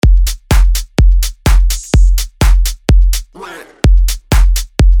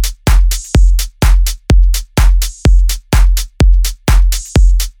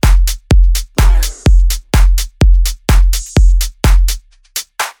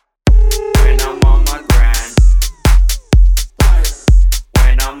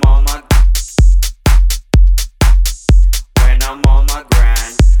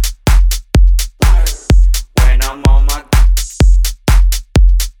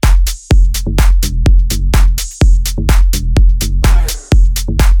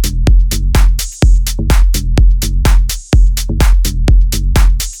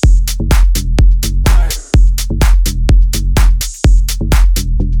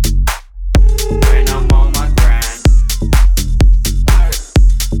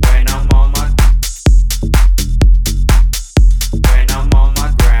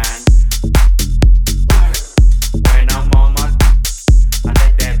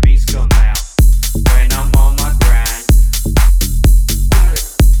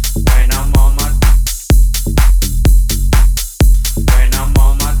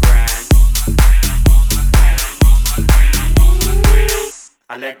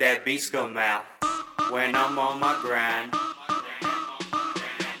I let that beat come out when I'm on my grind.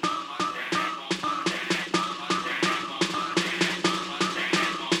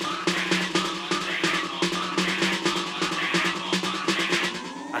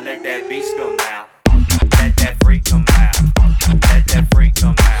 I let that beat come out. Let that freak come out. Let that freak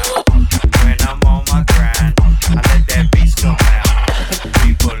come out. When I'm on my grind, I let that beat come out.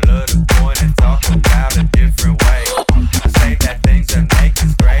 People love to point and talk about a different way. I say that things that make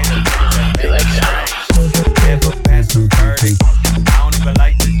us great are things that make us strange. Never pass the verdict. I don't even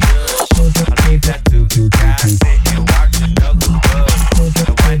like to judge. I leave that to the guys sitting watching other bugs.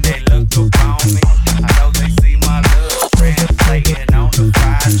 And when they look upon me, I know they see my love translating on the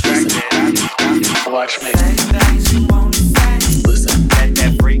fire track that I watch me. say things you want to say. Listen. Let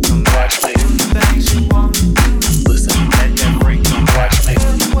that freak come watch me. Do the things you want to do. Listen. Let that freak come watch me.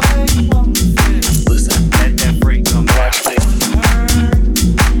 Feel the way you want to feel. Listen. Let that freak come watch me.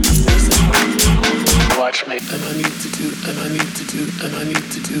 Listen. Watch me. And I need to do, and I need to do, and I need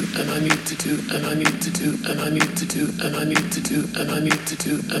to do, and I need to do, and I need to do, and I need to do, and I need to do, and I need to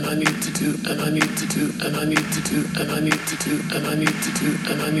do, and I need to do, and I need to do, and I need to do, and I need to do, and I need to do,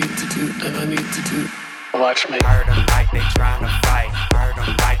 and I need to do, and I need to do. Watch me. Heard them like they tryna fight. Heard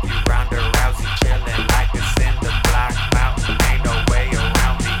them like you Ronda Rousey chillin' like it's in the block mountain. Ain't no way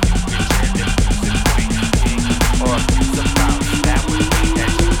around me. You can chill if you's a queen, king, or if you's a boss. That would mean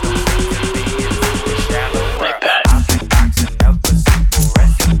that you don't seem to be in the shallow world. Like that. I've been boxing up a simple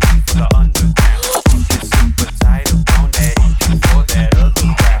recipe for the underground. It's super tight up on that EP for that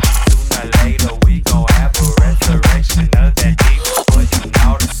other crowd. Sooner or later we gon' have a resurrection of that deep. Putting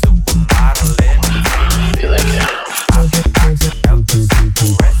all the supermodel in the Feel like that. I've been boxing up a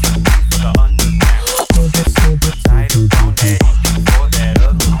simple recipe for the underground.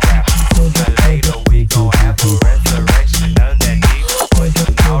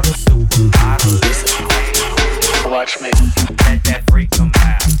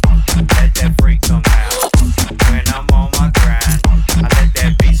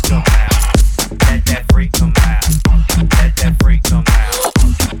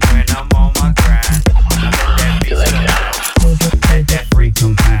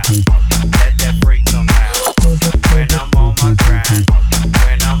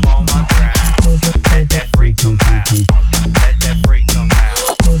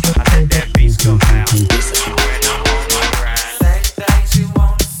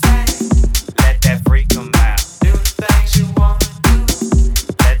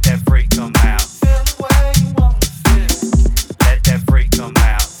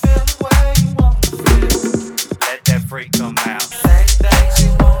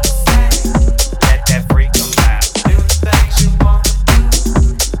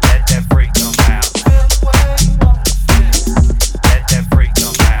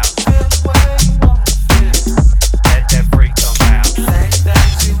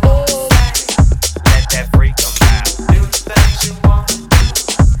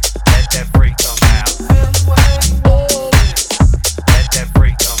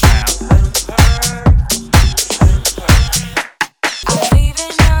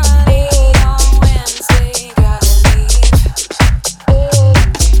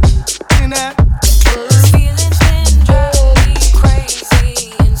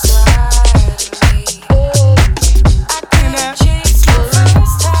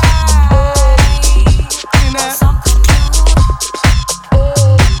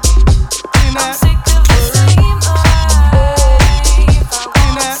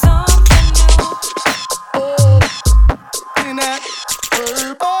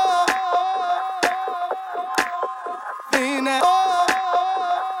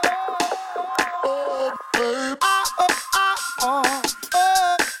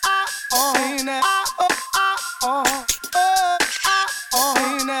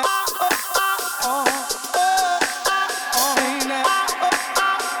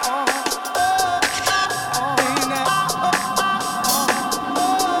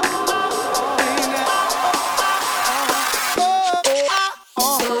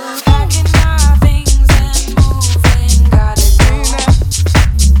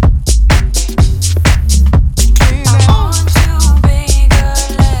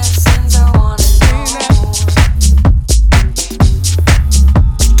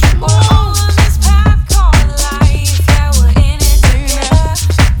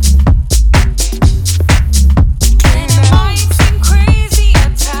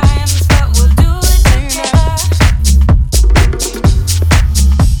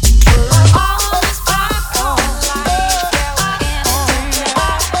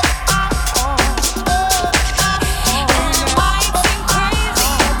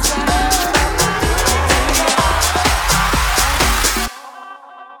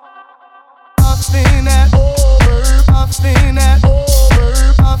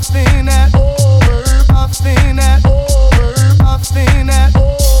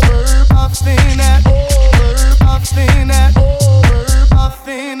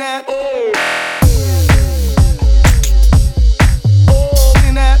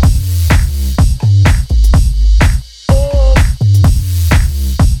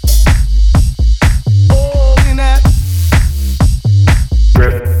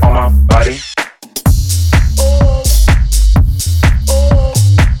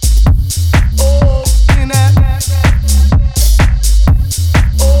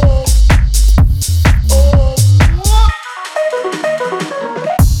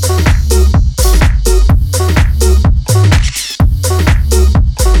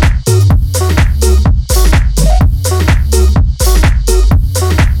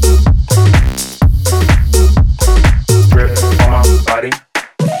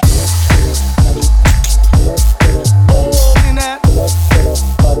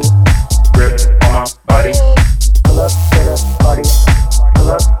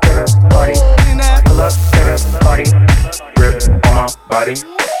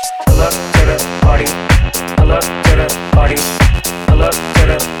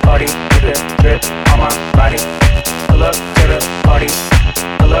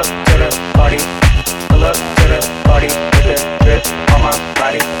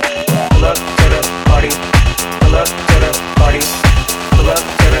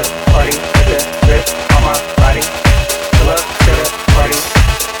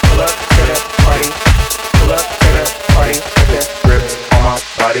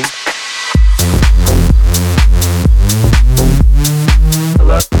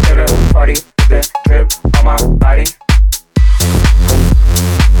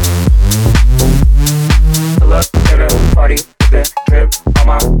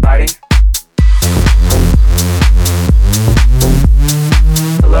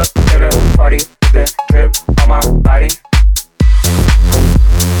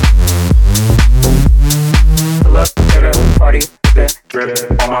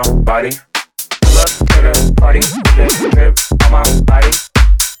 drip on my body. Pull up to the party, drip, drip on my body.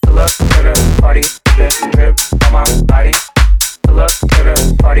 Pull up to the party, drip, drip on my body. Pull up to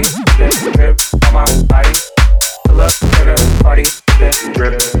the party, drip, drip on my body. Pull up to the party, drip,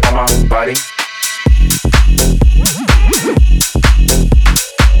 drip on my body.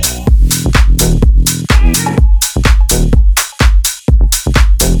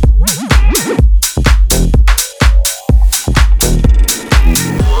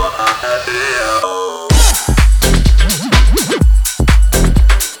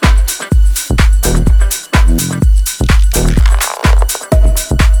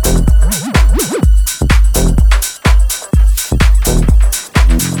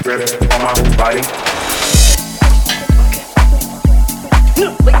 Drip on my body.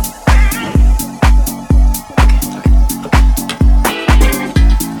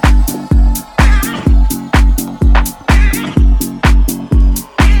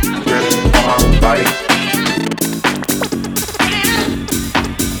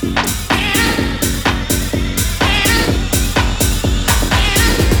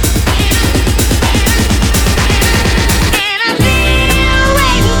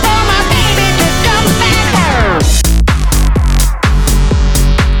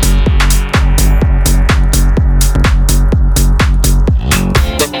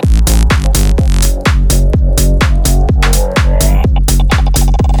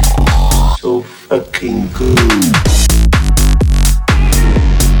 Fucking good.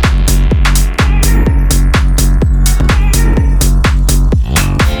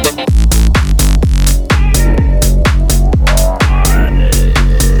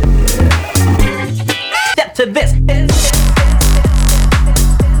 Step to this.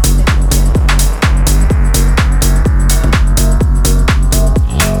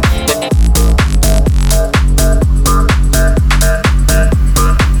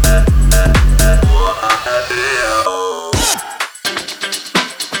 Yeah.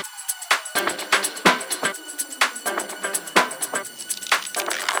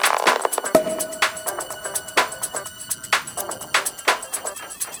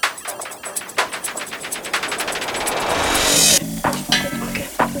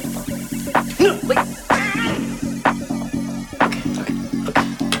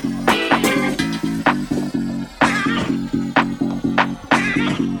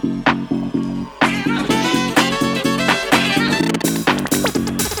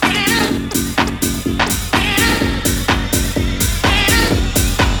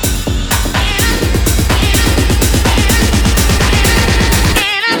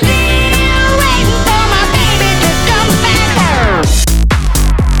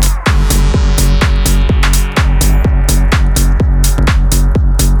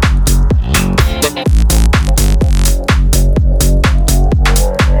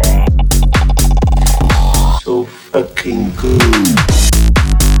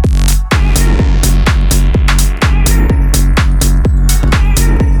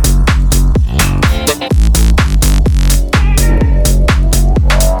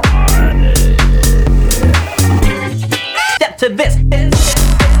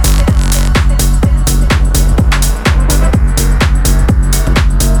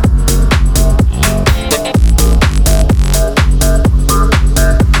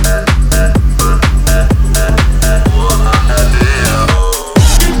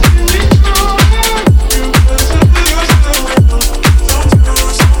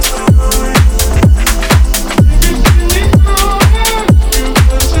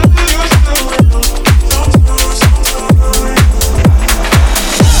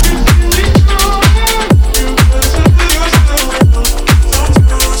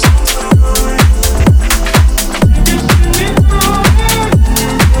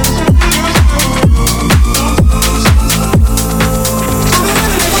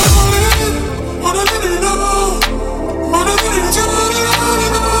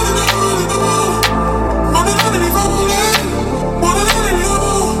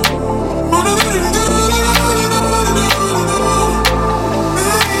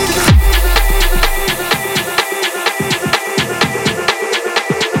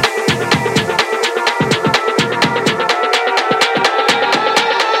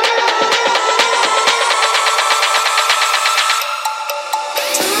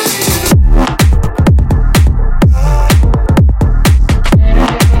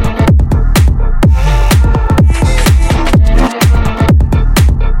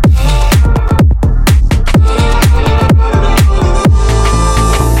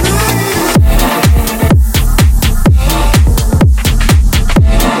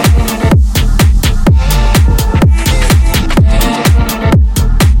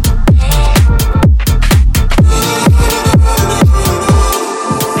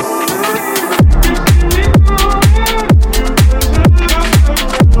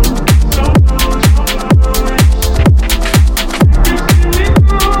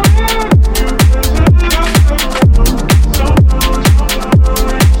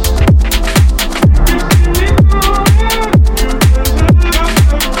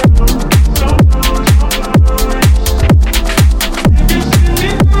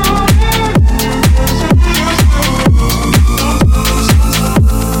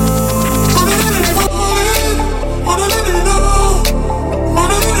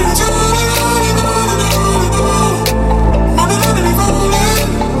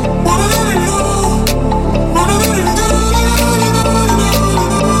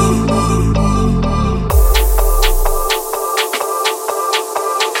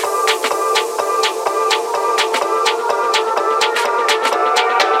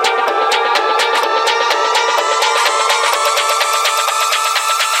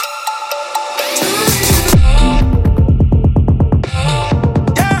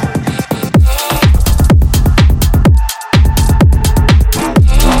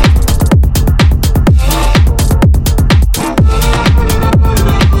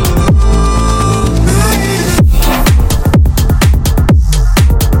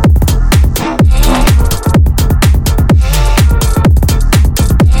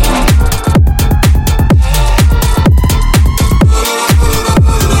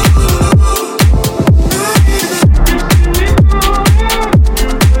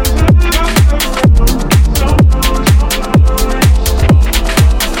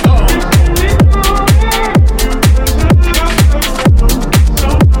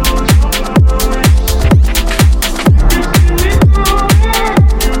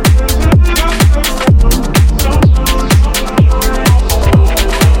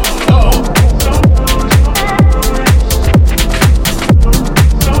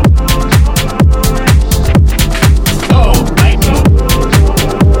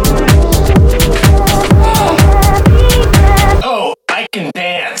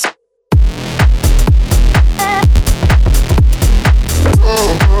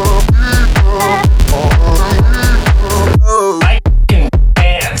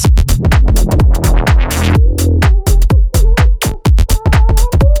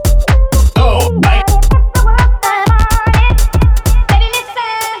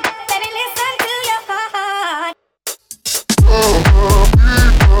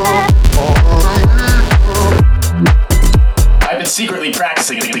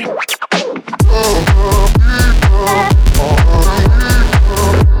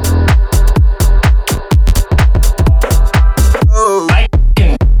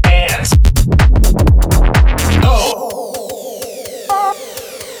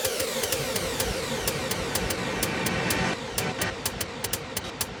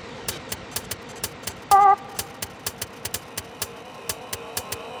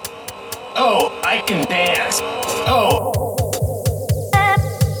 Oh, I can dance. Oh.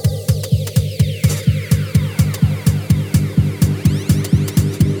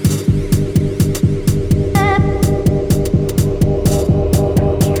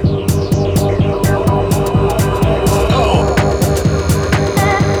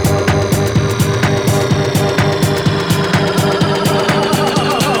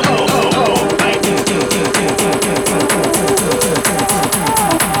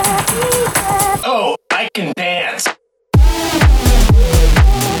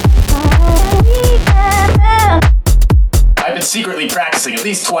 Secretly practicing at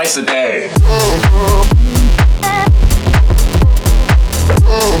least twice a day.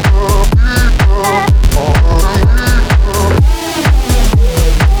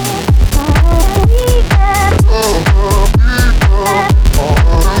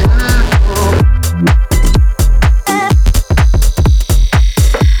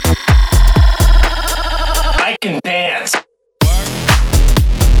 I can dance.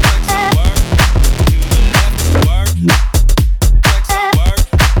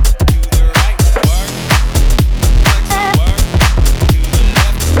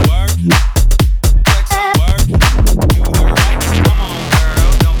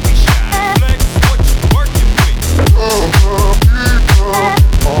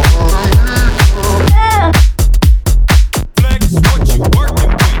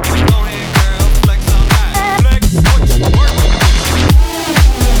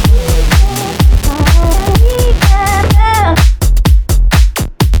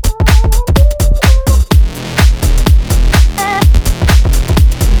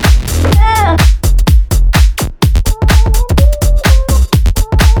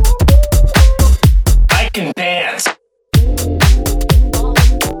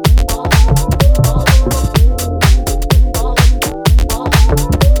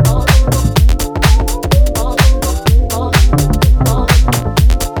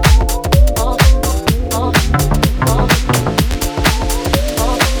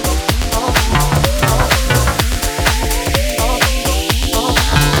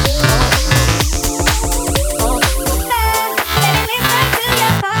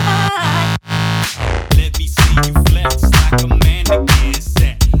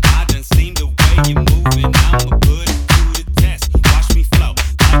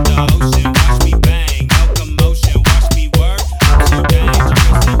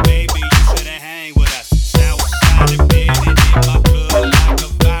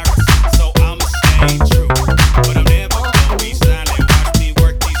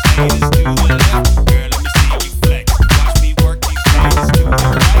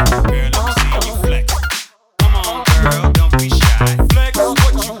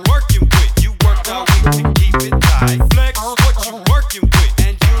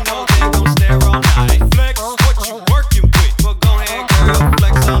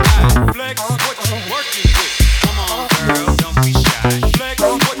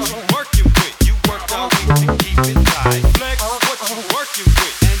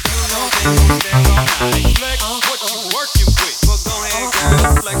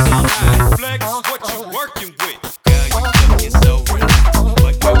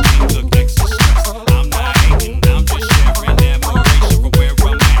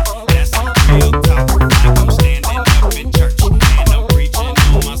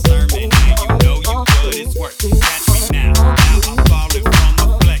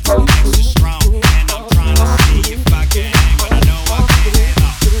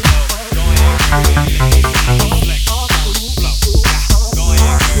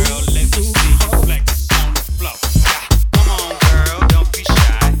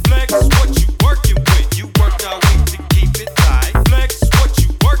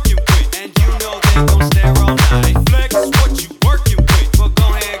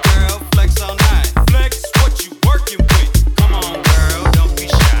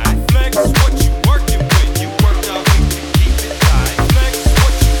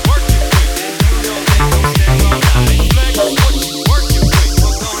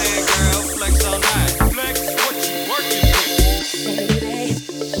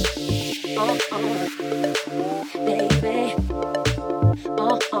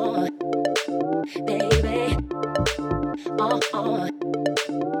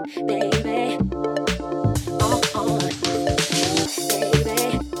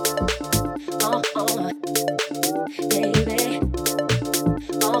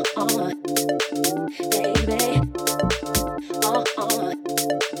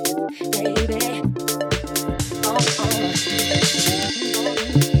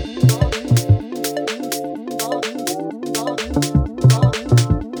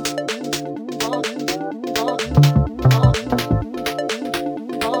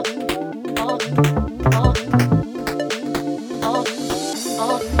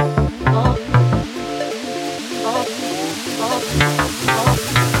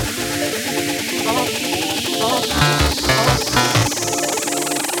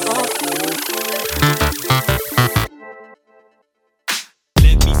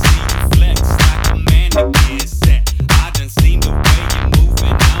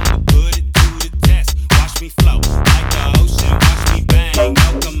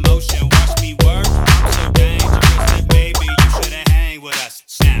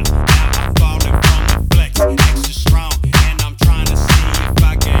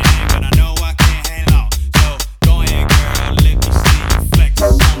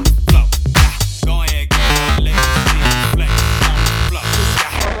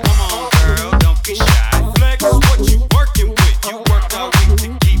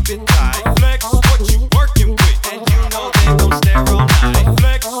 it tight. Flex what you working with, and you know they gon' stare all night.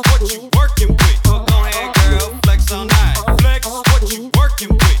 Flex what you working with, well, go ahead girl, flex all night. Flex what you working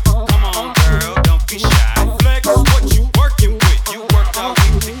with, come on girl, don't be shy. Flex what you working with, you worked all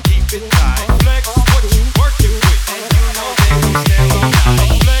week to keep it tight. Flex what you working with, and you know they gon' stare all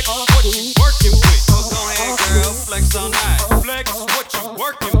night. Flex what you working with, well, go ahead girl, flex all night. Flex what you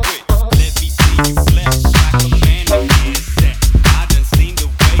working with, let me see you flex like a man against that. I done seen the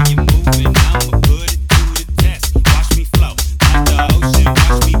way you moving.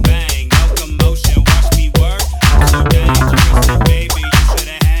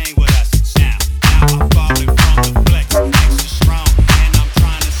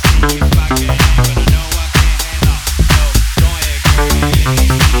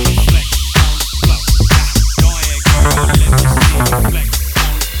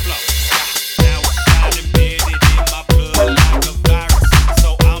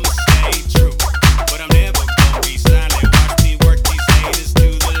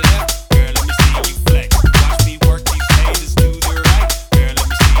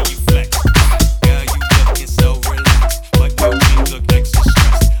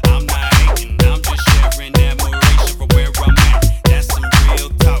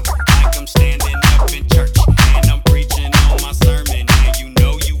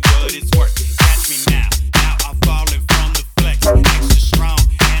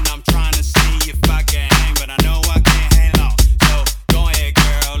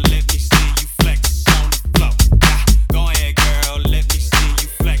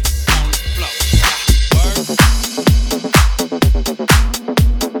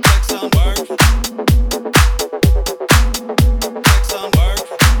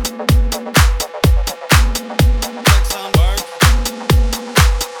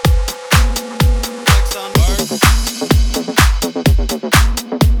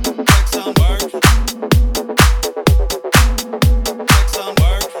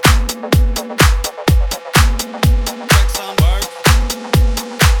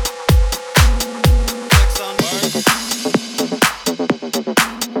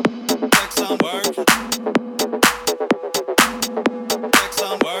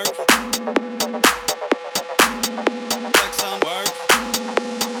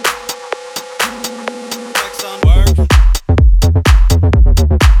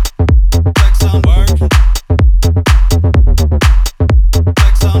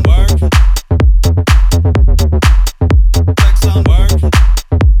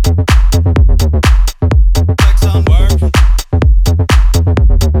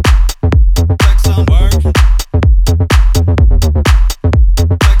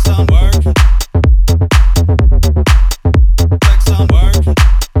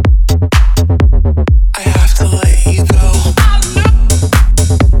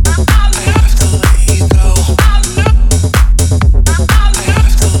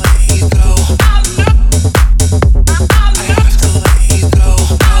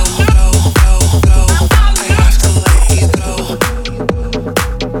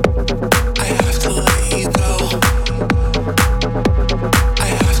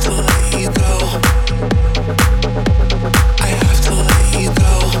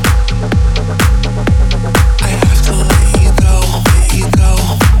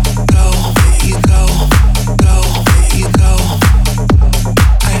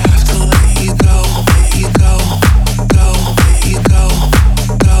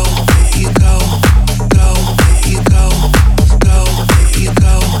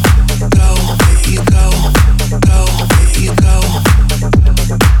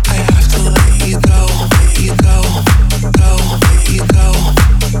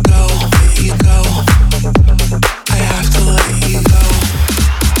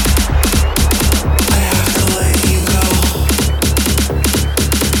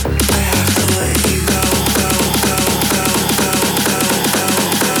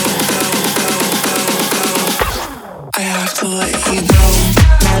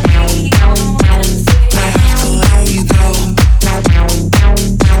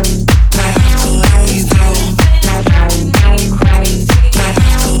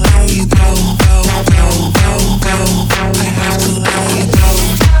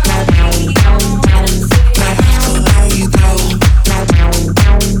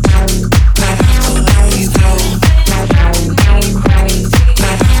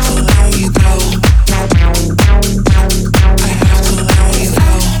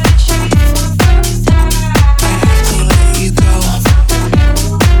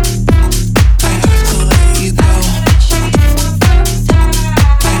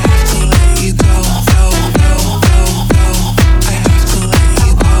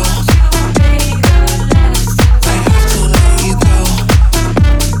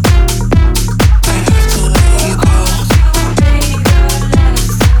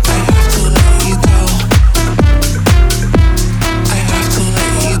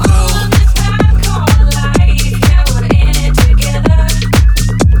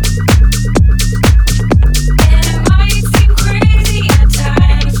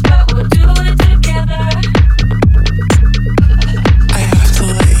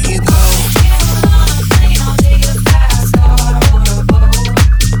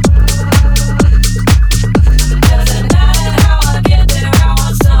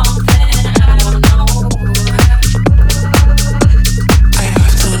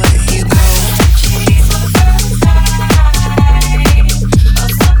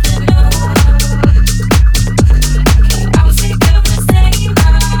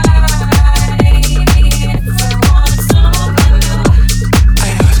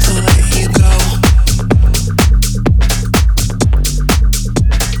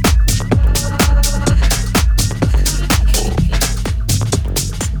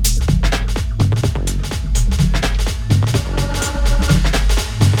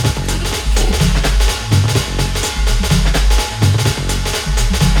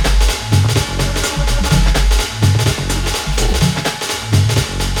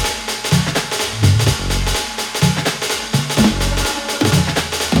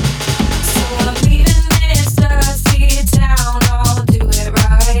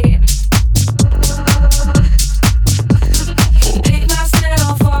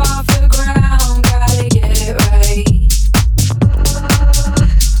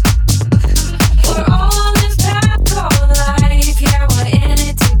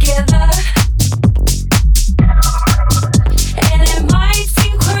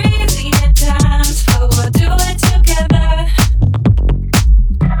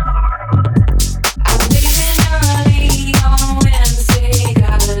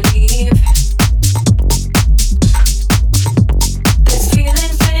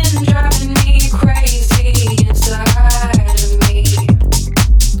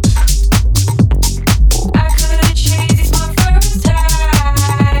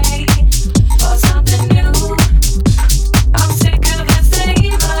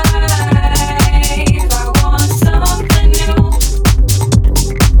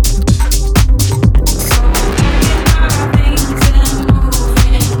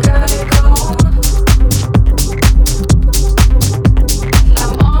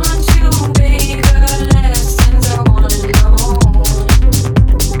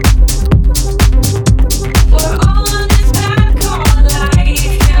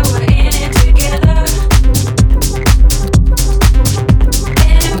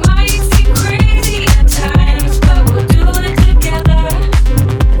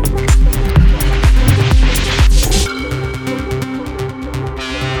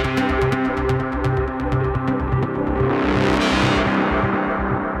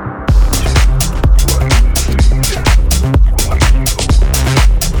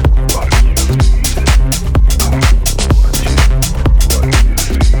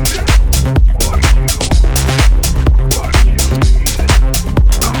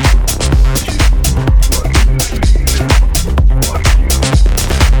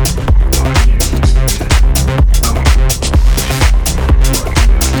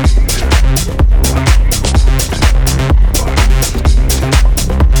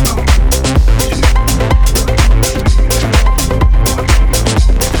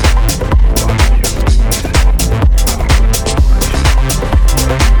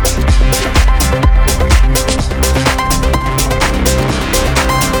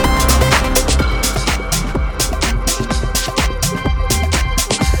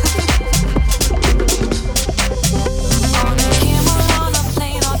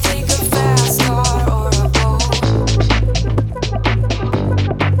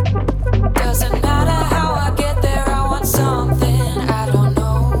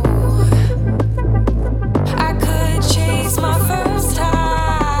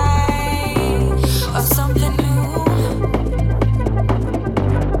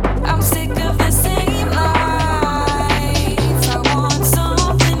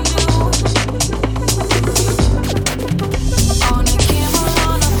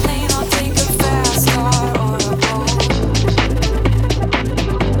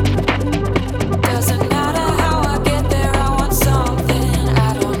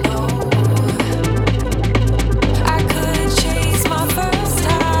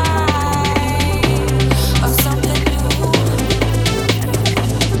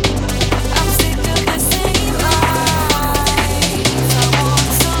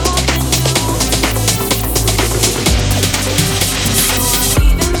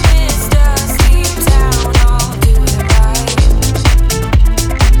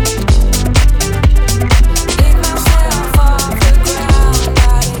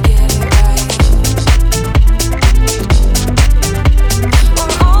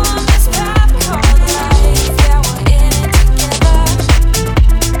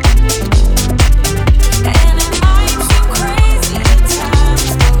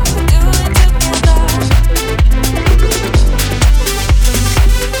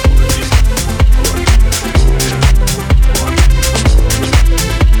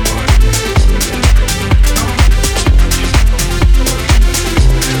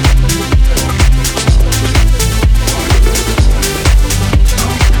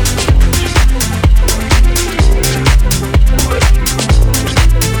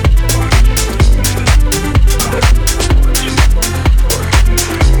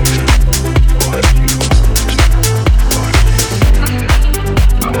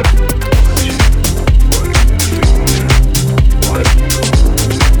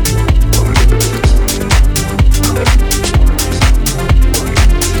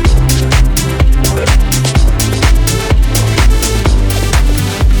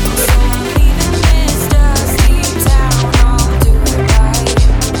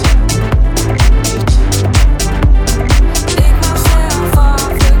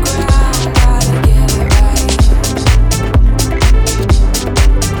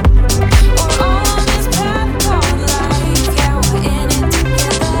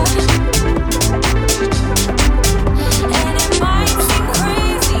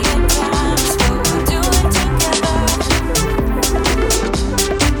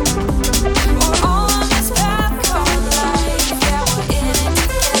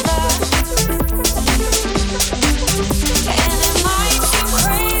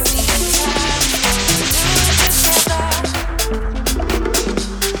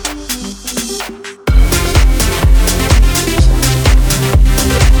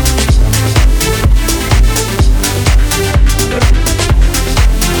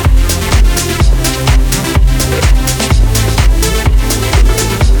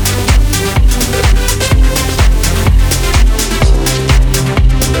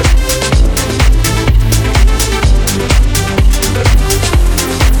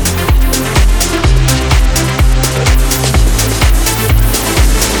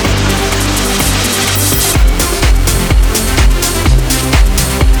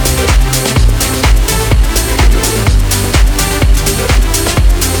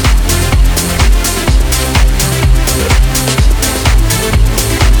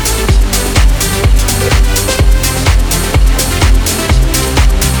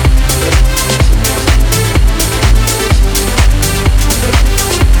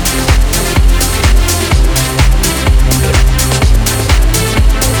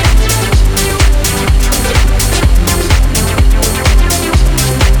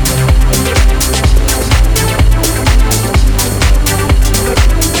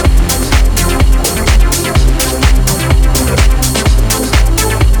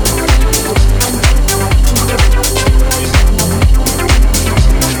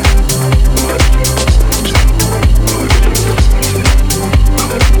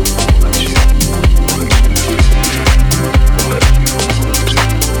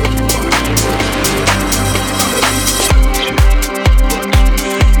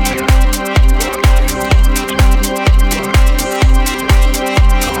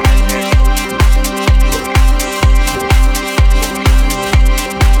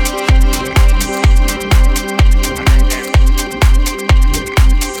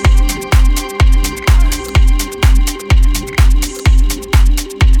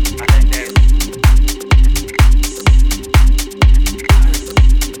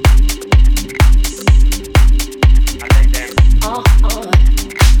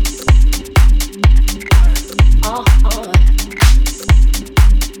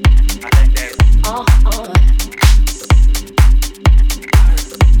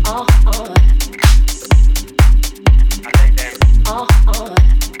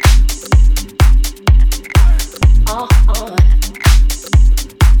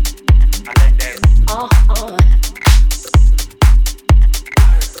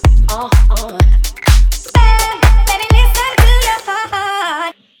 I like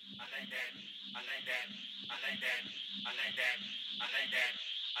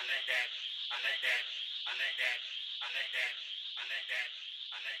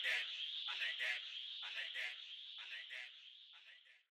that.